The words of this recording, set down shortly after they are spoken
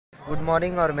Good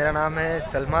morning और मेरा नाम है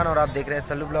सलमान और आप देख रहे हैं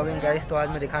सल्लू ब्लॉगिंग गाइस। तो आज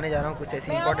मैं दिखाने जा रहा हूँ कुछ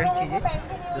ऐसी इंपॉर्टेंट चीज़ें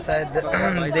जो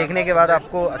शायद देखने के बाद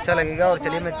आपको अच्छा लगेगा। और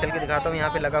चलिए मैं चल के दिखाता हूँ। यहाँ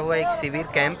पे लगा हुआ है एक शिविर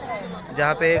कैंप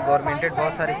जहाँ पे गवर्नमेंटेड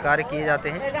बहुत सारे कार्य किए जाते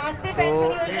हैं। तो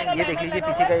ये देख लीजिए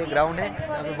पीछे का ये ग्राउंड है,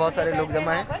 यहाँ पे बहुत सारे लोग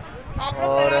जमा हैं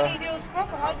और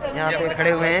यहाँ पे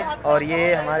खड़े हुए हैं। और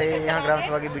ये हमारे यहाँ ग्राम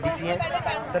सभा के बीडीसी हैं।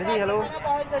 सर जी हेलो।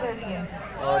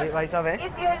 और ये भाई साहब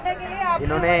हैं,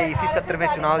 इन्होंने इसी सत्र में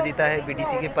चुनाव जीता है,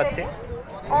 बीडीसी के पद से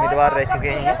उम्मीदवार रह चुके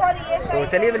हैं ये। तो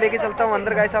चलिए मैं लेके चलता हूँ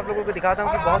अंदर गाइस, आप लोगों को दिखाता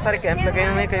हूँ कि बहुत सारे कैंप लगे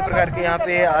हुए हैं कई प्रकार के। यहाँ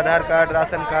पे आधार कार्ड,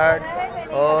 राशन कार्ड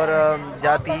और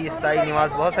जाति स्थायी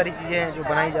निवास बहुत सारी चीज़ें हैं जो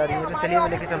बनाई जा रही हैं। तो चलिए मैं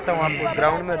लेके चलता हूँ आपको उस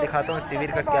ग्राउंड में, दिखाता हूँ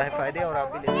शिविर का क्या है फ़ायदे और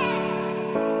आप भी ले।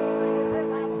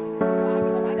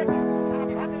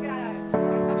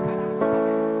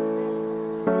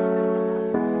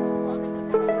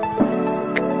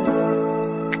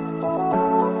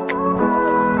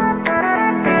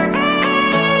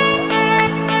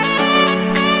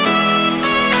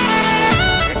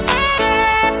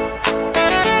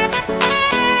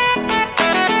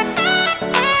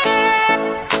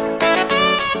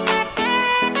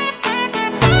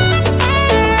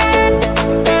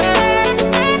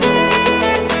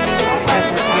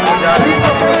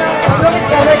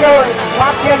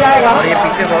 किया जाएगा और ये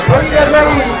पीछे बहुत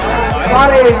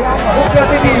हमारे मुख्य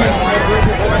अतिथि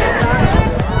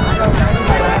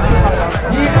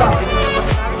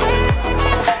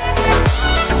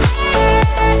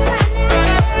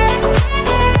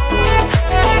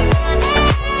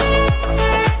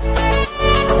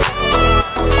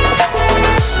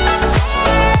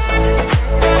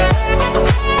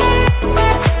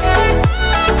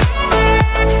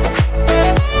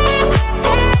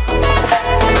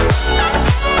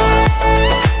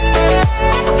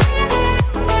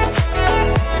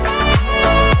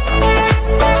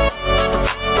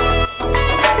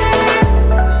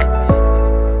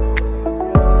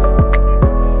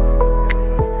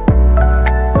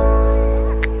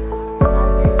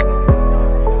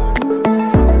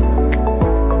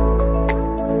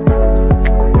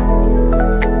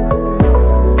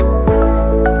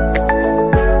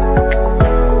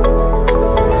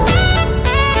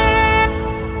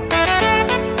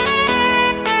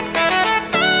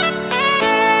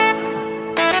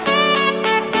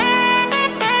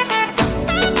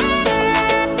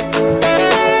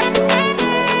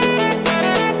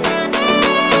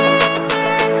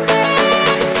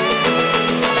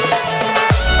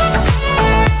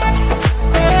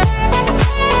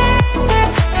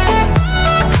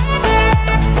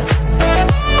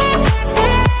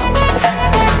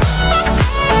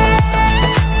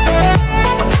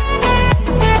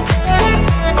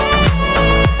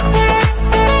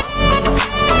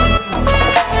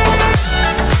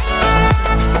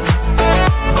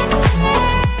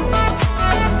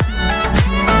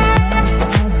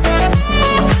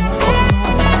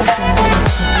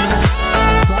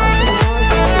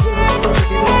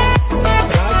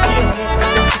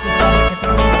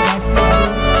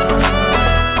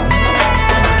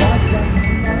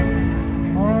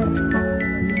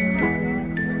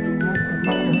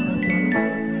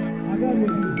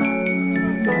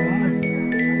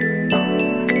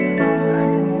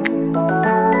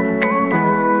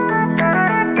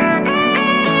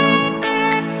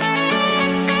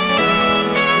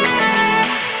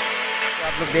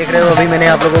देख रहे हो। अभी मैंने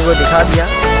आप लोगों को दिखा दिया।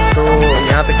 तो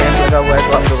यहाँ पे कैंप लगा हुआ है,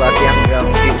 तो आप लोग आके यहाँ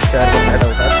उनके उपचार का फायदा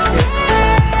उठा सकते हैं।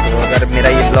 तो अगर मेरा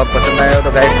ये ब्लॉग पसंद आया हो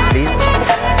तो guys please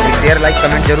share like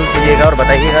comment जरूर कीजिएगा और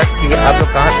बताइएगा कि आप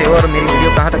लोग कहाँ से हो और मेरी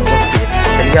वीडियो कहाँ तक पहुँचती है।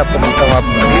 चलिए आपको मिलता हूँ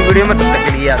आप अगली वीडियो में, तब तक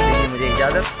के लिए आप दीजिए मुझे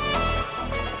इजाज़त।